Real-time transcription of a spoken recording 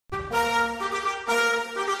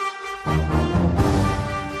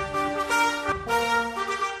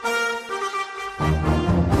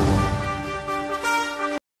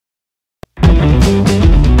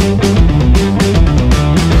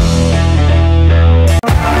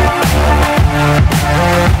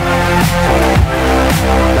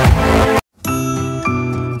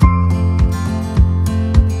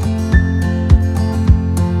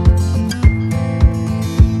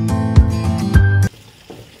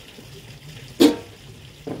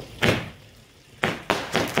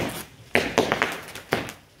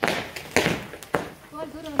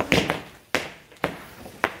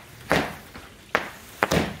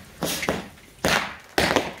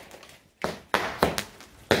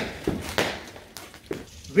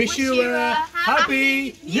Wish you a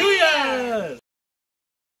Happy New Year!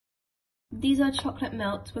 These are chocolate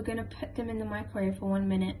melts. We're going to put them in the microwave for 1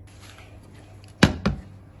 minute.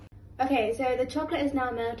 Okay, so the chocolate is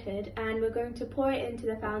now melted and we're going to pour it into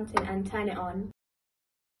the fountain and turn it on.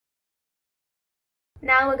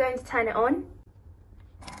 Now we're going to turn it on.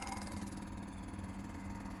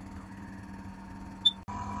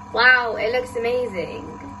 Wow, it looks amazing.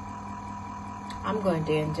 I'm going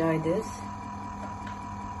to enjoy this.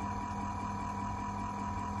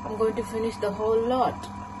 I'm going to finish the whole lot.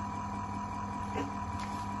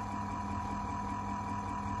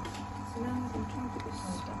 So now I'm trying to do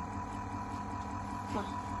stuff.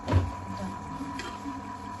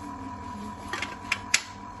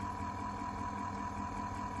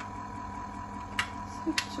 So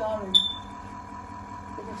charming.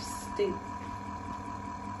 Bit of steak.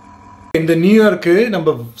 இந்த new இயர்க்கு நம்ம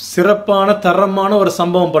சிறப்பான தரமான ஒரு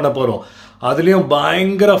சம்பவம் பண்ண போகிறோம். அதுலேயும்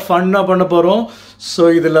பயங்கர ஃபன்னாக பண்ண போகிறோம். ஸோ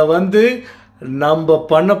இதில் வந்து நம்ம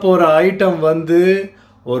பண்ண போகிற ஐட்டம் வந்து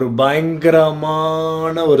ஒரு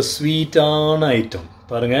பயங்கரமான ஒரு ஸ்வீட்டான ஐட்டம்.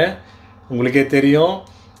 பாருங்கள், உங்களுக்கே தெரியும்.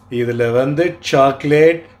 இதில் வந்து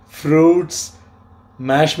சாக்லேட், ஃப்ரூட்ஸ்,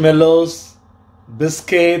 மேஷ்மெல்லோஸ்,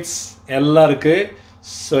 பிஸ்கெட்ஸ் எல்லாம் இருக்குது.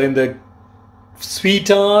 ஸோ இந்த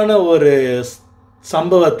ஸ்வீட்டான ஒரு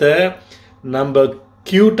சம்பவத்தை நம்ம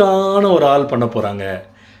கியூட்டான ஒரு ஆள் பண்ண போகிறாங்க.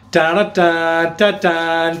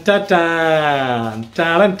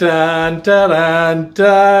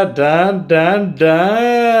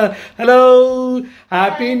 Hello,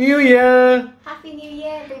 Happy New Year! Happy New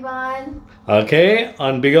Year, everyone! Okay,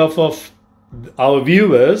 on behalf of our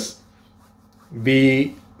viewers, we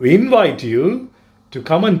invite you to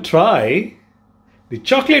come and try the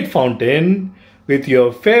chocolate fountain with your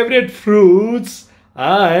favorite fruits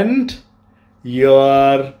and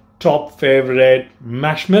your top favorite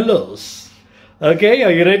marshmallows. Okay,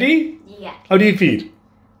 are you ready? Yeah. How do you feel?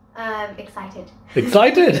 Excited.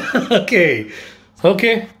 Excited? Okay.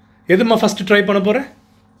 Okay. Eduma first try panna pora?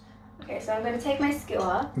 Okay, so I'm going to take my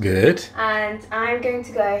skewer. Good. And I'm going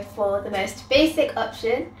to go for the most basic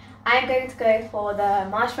option. I'm going to go for the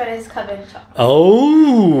marshmallows covered chocolate.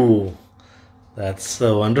 Oh, that's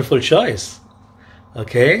a wonderful choice.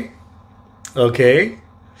 Okay. Okay.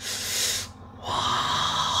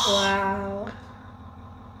 Wow.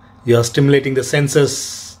 You're stimulating the senses,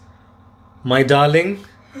 my darling.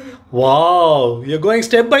 Wow. You're going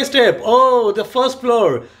step by step. Oh, the first floor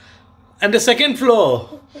and the second floor.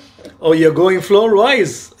 Oh, you're going floor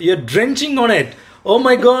wise. You're drenching on it. Oh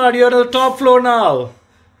my God, you're on the top floor now.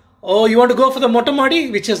 Oh, you want to go for the motomadi,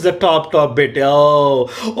 which is the top bit.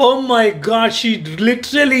 Oh my God, she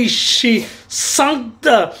sunk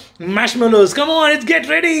the marshmallows. Come on, let's get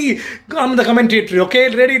ready. I'm the commentator, okay?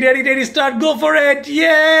 Ready, start, go for it.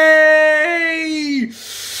 Yay!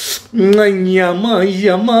 Yamma.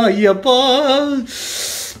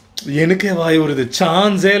 Yenike vaai urudhu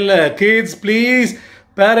chance illa. Kids, please.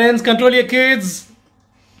 Parents, control your kids.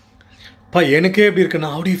 Pa yenike eppadi irukna?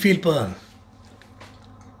 How do you feel, pa?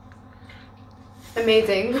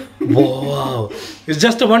 Amazing. Wow. It's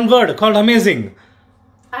just a one word called amazing.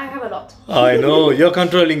 I have a lot. I know. You're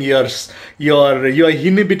controlling you're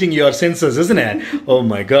inhibiting your senses, isn't it? Oh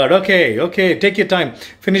my God. Okay. Take your time.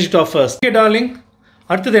 Finish it off first. Okay, darling.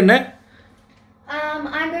 Arthad enna? I'm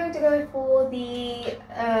going to go for the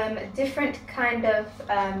different kind of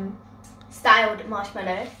styled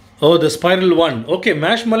marshmallow. Oh, the spiral one. Okay,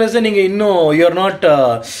 marshmallows ninga inno you're not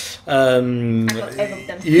I'm not over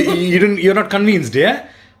them. you're not convinced, yeah?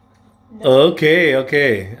 No. Okay.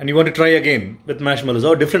 And you want to try again with marshmallows.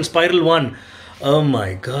 Oh, different spiral one. Oh my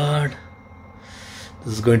God.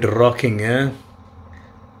 This is going to rocking, yeah?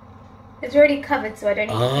 It's already covered, so I don't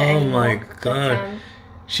need to put any my more. God. But,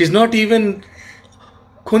 she's not even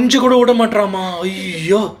konja kuda oda matrama.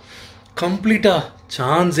 Ayyo. Complete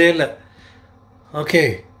chance illa. Okay.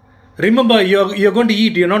 Remember, you're going to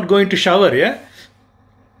eat. You're not going to shower, yeah?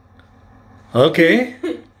 Okay.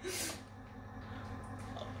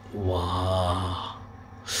 Wow.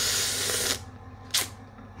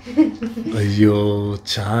 Ayyo,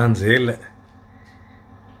 chance illa.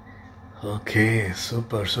 Okay,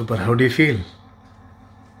 super. How do you feel?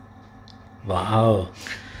 Wow.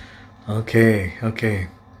 Okay.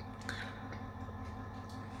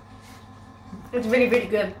 it's really, really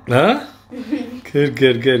good. Huh?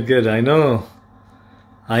 Good. I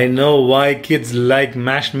know why kids like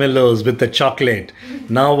marshmallows with the chocolate.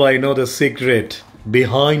 Now I know the secret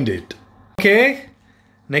behind it. Okay.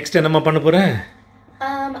 Next enna panna pora?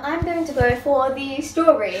 I'm going to go for the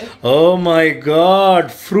strawberry. Oh my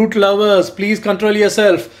God. Fruit lovers, please control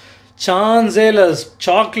yourself. சான்ஸேல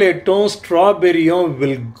சாக்லேட்டும் ஸ்ட்ராபெரியும்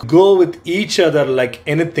will go with each other like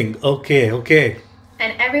anything. Okay.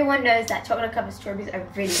 And everyone knows that chocolate covered strawberries are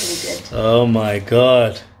really, really good. Oh my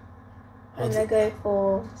god. I'm gonna go for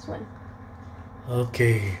this one.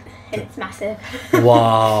 Okay. It's massive.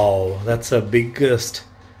 Wow, that's the biggest.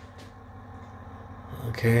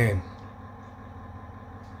 Okay.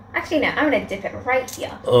 Actually, no, I'm gonna dip it right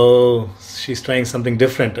here. Oh, she's trying something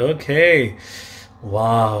different. Okay.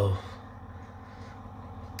 Wow.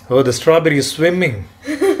 Oh, the strawberry is swimming.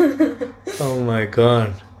 Oh my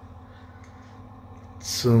god.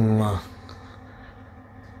 Summa.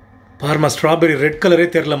 Parma strawberry red color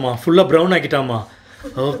terlama. Full brown akitama.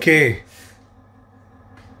 Okay.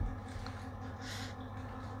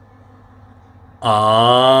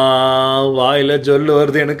 வாயில ஜொல்லு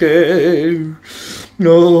வருது எனக்கு.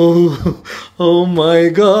 No. Oh my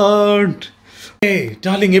god. Hey,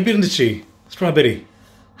 darling, எப்படி இருந்துச்சு strawberry?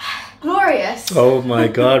 Glorious. Oh my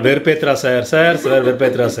god, வெறுப்பேத்ரா sir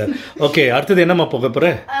வெறுப்பேத்ரா sir. Okay, அடுத்தது என்னம்மா போக போற?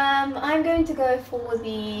 I'm going to go for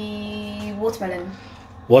the watermelon.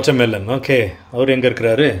 Watermelon, okay. அவர் எங்க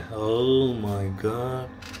இருக்காரு? Oh my god.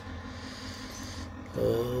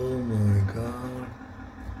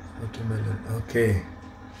 Watermelon, okay.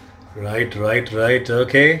 Right,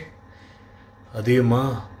 okay. அதிகமா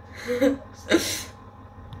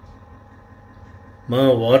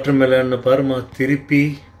வாட்டர்மெலன் பாருமா திருப்பி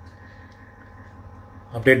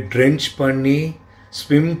அப்படியே ட்ரென்ச் பண்ணி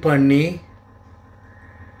ஸ்விம் பண்ணி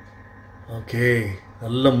ஓகே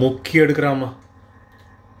நல்லா முக்கி எடுக்கிறாமா.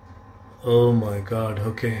 Oh my God.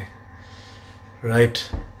 Okay right.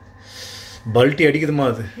 பல்ட்டி அடிக்குதுமா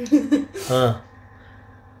அது.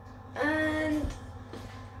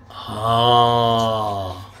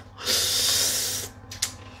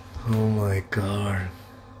 Oh my god.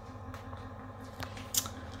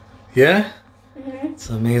 Yeah? It's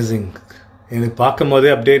amazing. எனக்கு பார்க்கும் போதே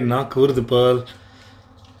அப்படியே நாக்கு ஊறுது பால்.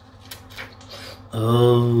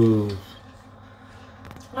 Oh.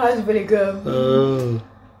 That was really good. Oh.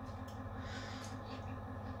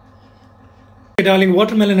 Hey darling,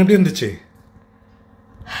 watermelon எப்படி இருந்துச்சு?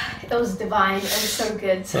 It was divine. It was so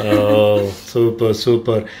good. Oh,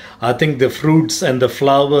 super. I think the fruits and the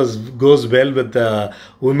flowers goes well with the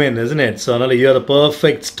women, isn't it? So you're the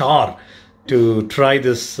perfect star to try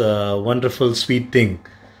this wonderful sweet thing.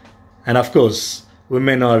 And of course,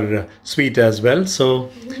 women are sweet as well. So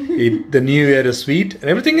the new year is sweet.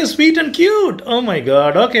 Everything is sweet and cute. Oh my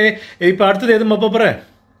god. Okay. இப்போ அடுத்தது எது மப்ப போற?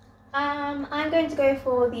 I'm going to go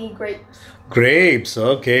for the grapes. Grapes.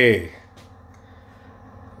 Okay.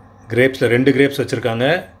 Grapesல ரெண்டு grapes வச்சிருக்காங்க.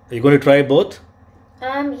 Are you going to try both?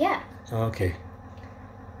 Yeah. Okay.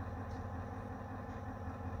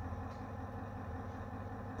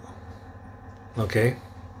 Okay.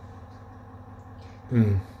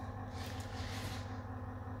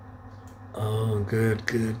 Oh, good.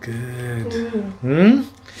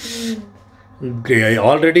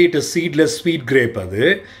 Already it is seedless sweet grape அது.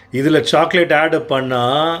 இதுல chocolate add பண்ணா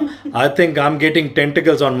I think I'm getting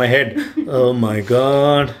tentacles on my head. Oh my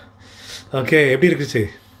god. Okay, எப்படி இருக்குச்சு?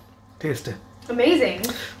 Taste. Amazing.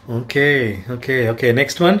 Okay.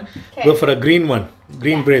 Next one. Okay. Go for a green one.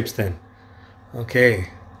 Green grapes then. Okay.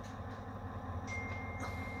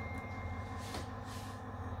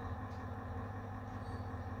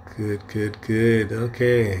 Good.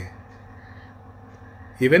 Okay.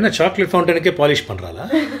 Even a chocolate fountain ke polish பண்றாளா?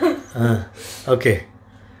 Okay.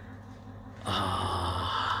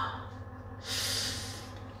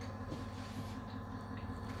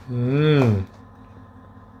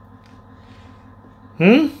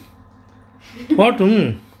 What?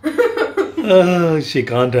 She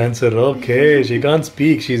can't answer. Okay, she can't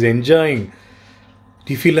speak. She's enjoying. Do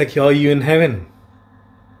you feel like you're in heaven?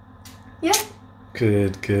 Yeah.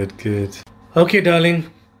 Good. Okay, darling.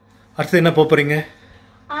 அடுத்து என்ன போறீங்க?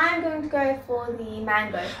 I'm going to go for the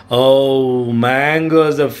mango. Oh, mango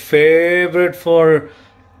is a favorite for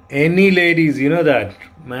any ladies. You know that.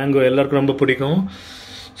 Mango எல்லாருக்கும் ரொம்ப பிடிக்கும்.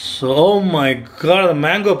 So, oh my god, the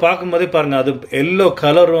mango பார்க்கும்போதே பாருங்க அது yellow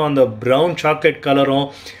கலரும் அந்த ப்ரௌன் சாக்லேட் கலரும்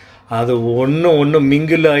அது ஒன்று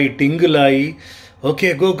மிங்கிள் ஆகி டிங்கிள் ஆகி. Okay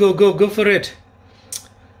go for it.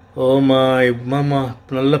 Oh my மாமா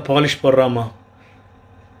நல்ல polish போடுறாமா.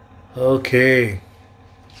 Okay.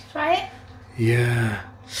 Try it. Yeah.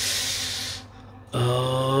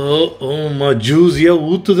 Oh my juice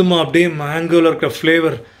ஊத்துதுமா அப்படியே மேங்கோல இருக்க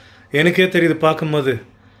ஃப்ளேவர் எனக்கே தெரியுது பார்க்கும்போது.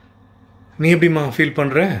 நீ எப்படிமா ஃபீல்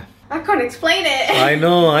பண்ற? I can't explain it. I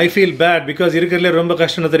know, I feel bad because இருக்கிறதுல ரொம்ப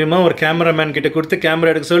கஷ்டம் தெரியுமா ஒரு கேமராமேன் கிட்ட கொடுத்து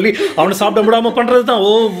கேமரா எடுக்க சொல்லி அவனை சாப்பிட விடாம பண்றது தான்.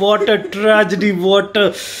 Oh, what a tragedy, what a...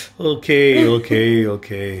 Okay.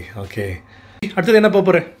 அடுத்தது என்ன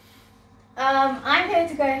போற? I'm going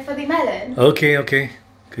to go for the melon. Okay, okay.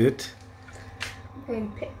 Good. I'm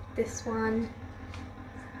going to pick this one.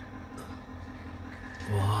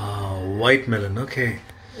 Wow, white melon. Okay.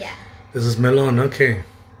 Yeah. This is melon. Okay.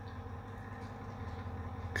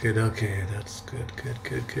 Good, okay. That's good, good,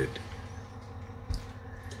 good, good.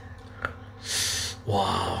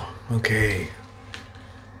 Wow. Okay.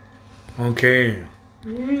 Okay.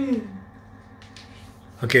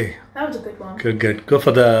 Okay. That was a good one. Good, good. Go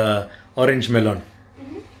for the orange melon.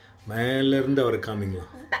 மேல இருந்து அவர் காமிங்களா?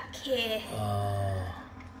 Back here.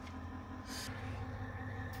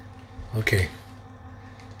 Okay.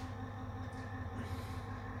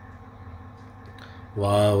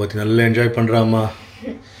 Wow, what நல்லா enjoy பண்றாமா.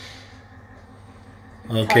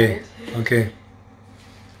 Okay. Okay.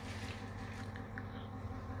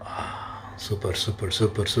 Super, super,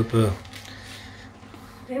 super, super.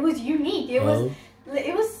 It was unique.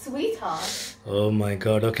 It was sweetheart. Oh my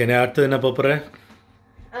god. Okay, நான் அடுத்து என்ன போறேன்?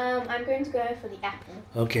 I'm going to go for the apple.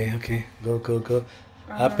 Okay, okay. Go, go, go.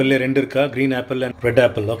 Apple ரெண்டு இருக்கா? Green apple and red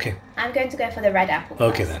apple. Okay. I'm going to go for the red apple.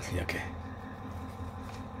 Okay first. then. Okay.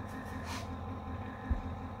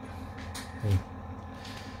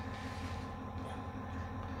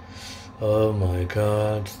 Oh my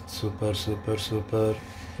god. Super, super, super.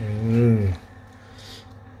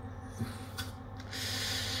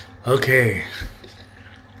 Okay.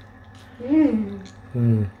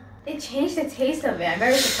 It changed the taste of it. I'm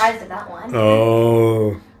very surprised at that one.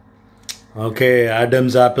 Oh. Okay,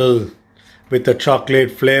 Adam's apple with the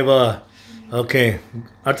chocolate flavor. Okay.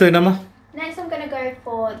 அடுத்து என்னம்மா? Next, I'm going to go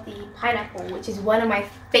for the pineapple, which is one of my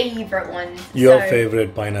favorite ones. Your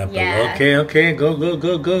favorite pineapple. Yeah. Okay, okay. Go, go,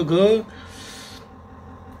 go, go, go.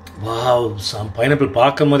 Wow, some pineapple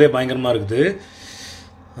பார்க்கும்போதே பயங்கரமா இருக்குது.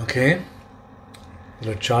 Okay.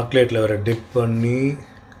 இந்த சாக்லேட்ல வர tip பண்ணி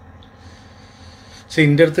see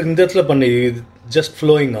இந்த இடத்துல பண்ணி just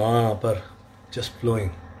flowing Appar just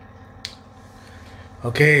flowing.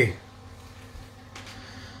 Okay.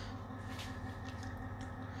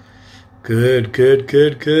 Good, good,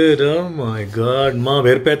 good, good. Oh my god. Ma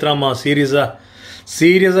verpetrama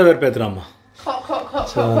seriously verpetrama.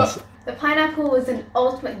 The pineapple was an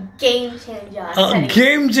ultimate game changer.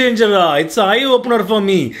 Game changer. It's an eye opener for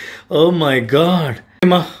me. Oh my god.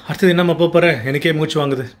 Ma அடுத்து என்னம்மா போறே? எனக்கே மூச்சு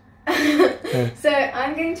வாங்குது. So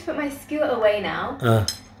I'm going to put my skewer away now.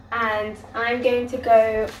 And I'm going to go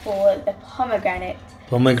for the pomegranate.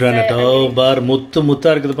 Pomegranate. Oh, பார் முத்தா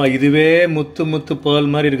இருக்குதுப்பா. இதுவே முத்து pearl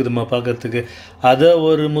மாதிரி இருக்குதுமா பார்க்கிறதுக்கு. அத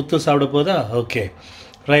ஒரு முத்து சாப்பிட போதா? Okay.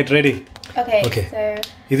 Right, ready. Okay. So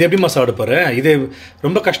இது எப்படிமா சாப்பிட போற? இது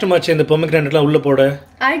ரொம்ப கஷ்டமாச்சு இந்த pomegranate உள்ள போட.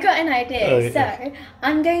 I got an idea. Okay. So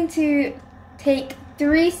I'm going to take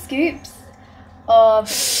 3 scoops of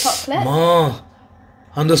chocolate. மா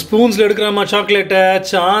அந்த ஸ்பூன்ஸ்ல எடுக்கறாமா சாக்லேட்ட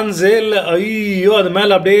சான்ஸே இல்ல. ஐயோ அது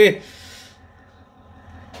மேல அப்படியே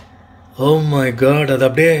Oh my god அது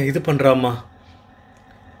அப்படியே இது பண்றாமா.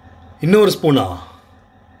 இன்னொரு ஸ்பூனா?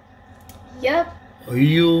 Yep.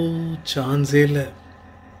 ஐயோ சான்ஸே இல்ல.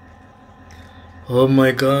 Oh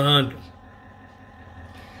my god.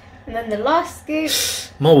 And then the last scoop.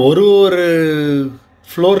 மா ஒரு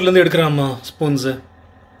ஃப்ளோர்ல இருந்து எடுக்கறாமா spoons.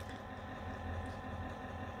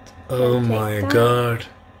 Oh my god.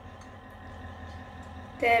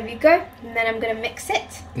 There we go. And then I'm going to mix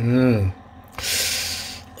it.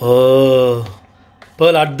 Oh.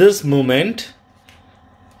 Pearl, at this moment,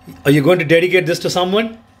 are you going to dedicate this to someone?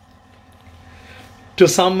 To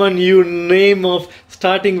someone you name of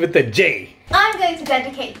starting with a J. I'm going to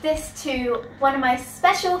dedicate this to one of my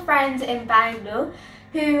special friends in Bangalore,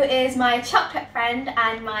 who is my chocolate friend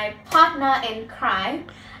and my partner in crime.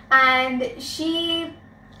 And she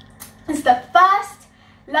is the first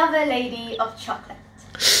lover lady of chocolate.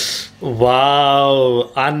 Wow.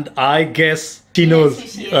 And I guess she knows.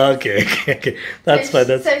 Yes, she is. Okay. That's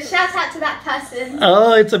fine. So shout out to that person.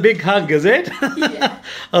 Oh, it's a big hug, is it? Yeah.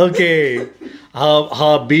 Okay.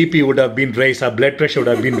 Her BP would have been raised, her blood pressure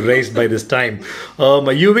would have been raised by this time.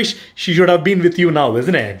 You wish she should have been with you now,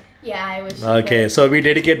 isn't it? Yeah, I wish. Okay, so we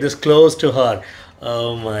dedicate this close to her.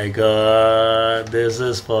 Oh my god, this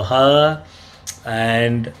is for her.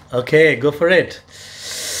 And okay, go for it.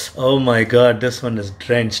 Oh my god, this one is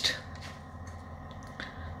drenched.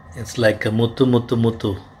 It's like a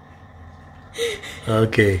muttu.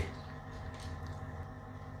 Okay.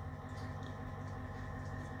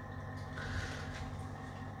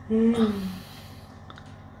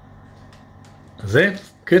 Is it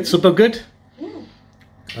good? Super good?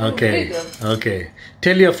 Okay. Very good. Okay.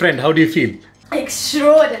 Tell your friend, how do you feel?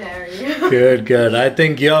 Extraordinary. Good. I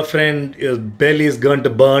think your friend, his belly is going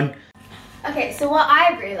to burn. Okay, so what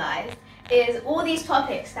I've realised is all these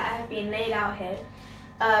topics that have been laid out here,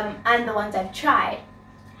 and the ones I've tried,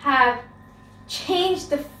 have changed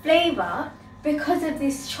the flavour because of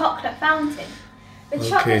this chocolate fountain. The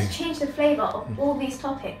chocolates change the flavour of all these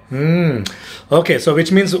topics. Okay, so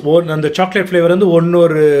which means on the chocolate flavour and one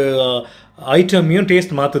or item you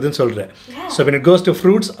taste maatudun solra. So when it goes to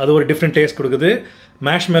fruits, adu or different taste kodukudhu.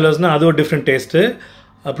 Marshmallows na adu or different taste.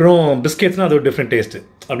 Aprom biscuits na adu or different taste.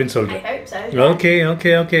 Abdin solra. I hope so. Yeah.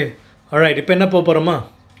 Okay. All right, ipo enna poporama?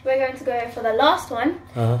 We're going to go for the last one.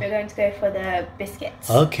 We're going to go for the biscuits.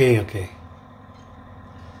 Okay.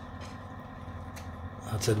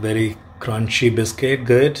 That's a very crunchy biscuit.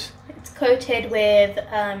 Good. It's coated with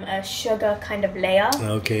a sugar kind of layer.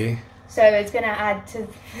 Okay. So it's going to add to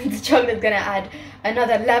the chocolate's going to add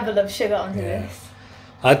another level of sugar onto this.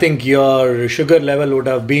 I think your sugar level would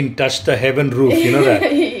have been touched the heaven roof. You know that?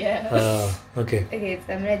 Yeah. Okay. Okay,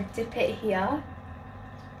 so I'm going to dip it here.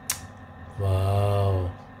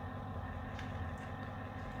 Wow.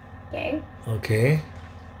 Okay.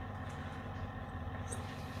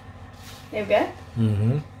 There we go.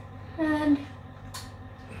 And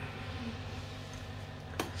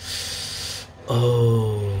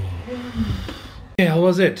okay, how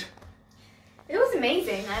was it? it was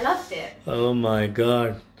amazing. I loved it. Oh my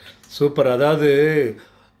god. Super. அதாவது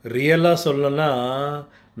ரியலா சொல்லனா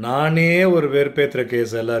நானே ஒரு வெறுப்பேத்துற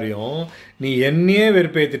case எல்லாரையும் நீ என்னையே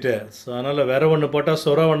வெறுப்பேத்திட்ட. So அதனால வேற ஒன்று போட்டால்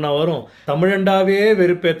சொர ஒன்றா வரும். தமிழண்டாவே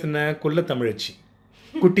வெறுப்பேத்தின குள்ள தமிழச்சி,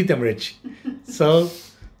 குட்டி தமிழச்சி. So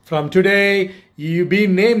from today you be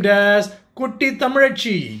named as குட்டி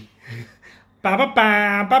தமிழச்சி.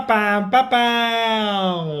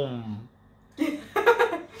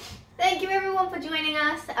 Thank you everyone for joining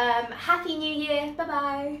us. Happy New Year.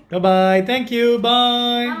 Bye-bye. Bye-bye. Thank you.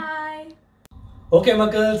 Bye. Bye. Okay,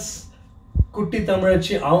 மக்கள்ஸ், குட்டி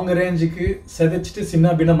தமிழச்சி அவங்க ரேஞ்சுக்கு செதைச்சிட்டு சின்ன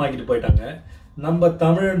பின்னம் ஆக்கிட்டு போயிட்டாங்க. நம்ம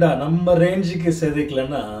தமிழண்டா நம்ம ரேஞ்சுக்கு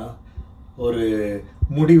செதைக்கலன்னா ஒரு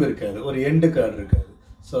முடிவு இருக்காது, ஒரு எண்டு கார்டு இருக்காது.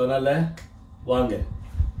 ஸோ அதனால வாங்க,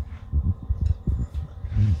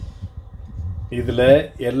 இதில்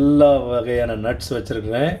எல்லா வகையான நட்ஸ்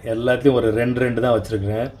வச்சுருக்கிறேன். எல்லாத்தையும் ஒரு ரெண்டு தான்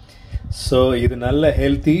வச்சுருக்கிறேன். ஸோ இது நல்ல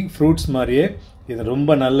ஹெல்த்தி ஃப்ரூட்ஸ் மாதிரியே இது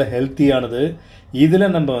ரொம்ப நல்ல ஹெல்த்தியானது.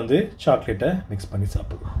 இதில் நம்ம வந்து சாக்லேட்டை மிக்ஸ் பண்ணி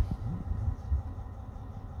சாப்பிடுவோம்.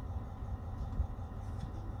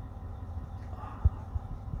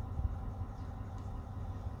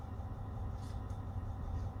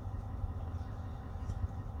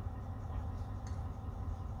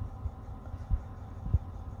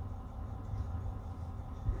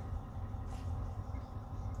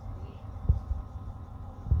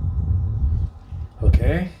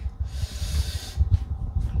 Okay,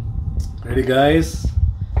 ready guys?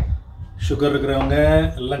 சுகர் இருக்கிறவங்க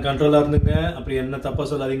எல்லாம் கண்ட்ரோலாக இருந்துங்க. அப்படி என்ன தப்பாக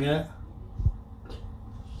சொல்லாதீங்க.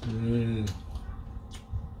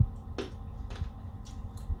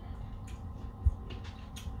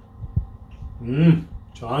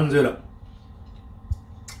 சான்ஸ்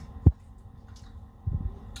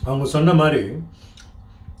அவங்க சொன்ன மாதிரி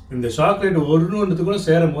இந்த சாக்லேட் ஒன்றுத்துக்குள்ள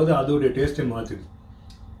சேரும் போது அதோடைய டேஸ்ட்டை மாற்றிடுது.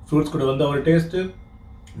 ஃப்ரூட்ஸ் கூட வந்து ஒரு டேஸ்ட்டு,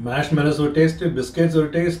 மேஷ்மெலோஸ் ஒரு டேஸ்ட்டு, பிஸ்கெட்ஸ் ஒரு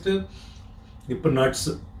டேஸ்ட்டு, இப்போ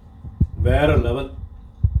நட்ஸு வேற லெவல்.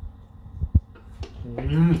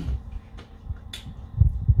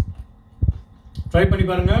 ட்ரை பண்ணி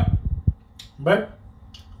பாருங்க, பட்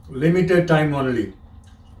லிமிட்டட் டைம் ஒன்லி.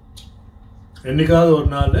 என்னைக்காவது ஒரு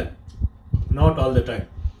நாள், not all the time.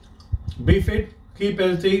 B fit, keep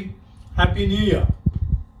healthy, happy new year.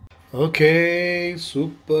 Okay,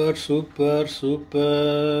 super super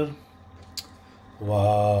super.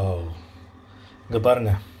 Wow, இங்கே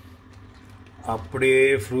பாருங்க, அப்படியே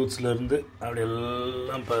ஃப்ரூட்ஸ்லேருந்து அப்படி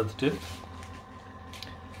எல்லாம் பார்த்துட்டு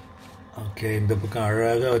ஓகே இந்த பக்கம்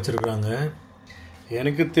அழகாக வச்சுருக்குறாங்க.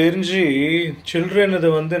 எனக்கு தெரிஞ்சு சில்ட்ரன்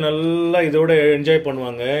இதை வந்து நல்லா இதோட என்ஜாய்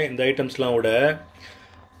பண்ணுவாங்க இந்த ஐட்டம்ஸ்லாம் விட.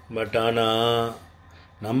 பட் ஆனால்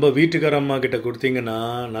நம்ம வீட்டுக்கார அம்மா கிட்ட கொடுத்தீங்கன்னா,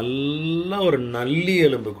 நல்லா ஒரு நல்லி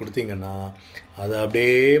எலும்பு கொடுத்தீங்கன்னா அதை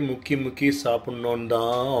அப்படியே முக்கி சாப்பிட்ணுன்னு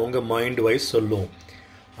தான் அவங்க மைண்ட் வைஸ் சொல்லும்.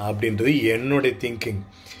 அப்படின்றது என்னுடைய திங்கிங்.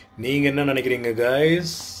 நீங்கள் என்ன நினைக்கிறீங்க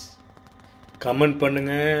கைஸ்? கமெண்ட்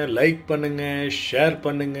பண்ணுங்கள், லைக் பண்ணுங்கள், ஷேர்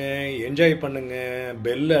பண்ணுங்கள், என்ஜாய் பண்ணுங்கள்,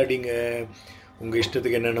 பெல் அடிங்க, உங்கள்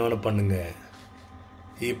இஷ்டத்துக்கு என்னென்ன பண்ணுங்கள்.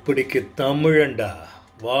 இப்படிக்கு தமிழண்டா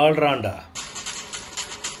வாழ்றாண்டா.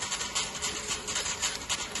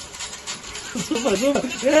 Super, super.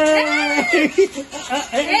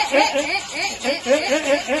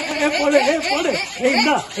 போடு.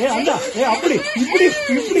 இந்தா, அந்தா, அப்படி, இப்படி,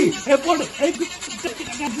 போடு.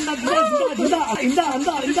 இந்தா,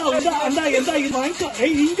 இது வாங்கிக்கோ.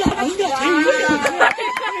 இங்க, அங்க.